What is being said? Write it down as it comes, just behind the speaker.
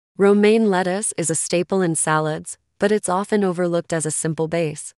Romaine lettuce is a staple in salads, but it's often overlooked as a simple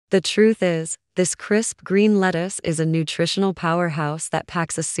base. The truth is, this crisp green lettuce is a nutritional powerhouse that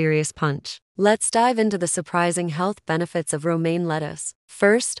packs a serious punch. Let's dive into the surprising health benefits of romaine lettuce.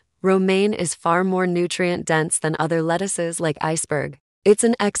 First, romaine is far more nutrient-dense than other lettuces like iceberg. It's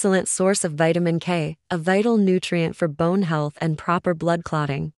an excellent source of vitamin K, a vital nutrient for bone health and proper blood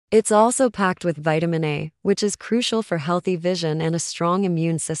clotting. It's also packed with vitamin A, which is crucial for healthy vision and a strong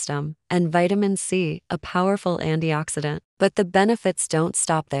immune system, and vitamin C, a powerful antioxidant. But the benefits don't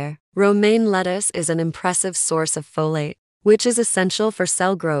stop there. Romaine lettuce is an impressive source of folate, which is essential for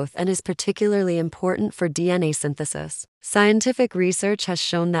cell growth and is particularly important for DNA synthesis. Scientific research has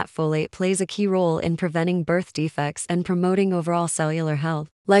shown that folate plays a key role in preventing birth defects and promoting overall cellular health.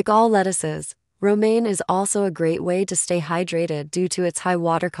 Like all lettuces, romaine is also a great way to stay hydrated due to its high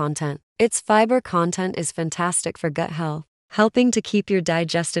water content. Its fiber content is fantastic for gut health, helping to keep your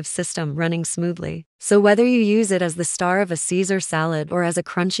digestive system running smoothly. So whether you use it as the star of a Caesar salad or as a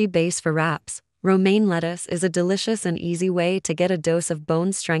crunchy base for wraps, romaine lettuce is a delicious and easy way to get a dose of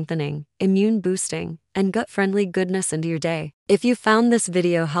bone-strengthening, immune-boosting, and gut-friendly goodness into your day. If you found this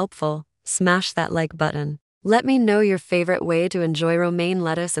video helpful, smash that like button. Let me know your favorite way to enjoy romaine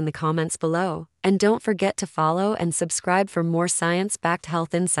lettuce in the comments below, and don't forget to follow and subscribe for more science-backed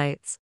health insights.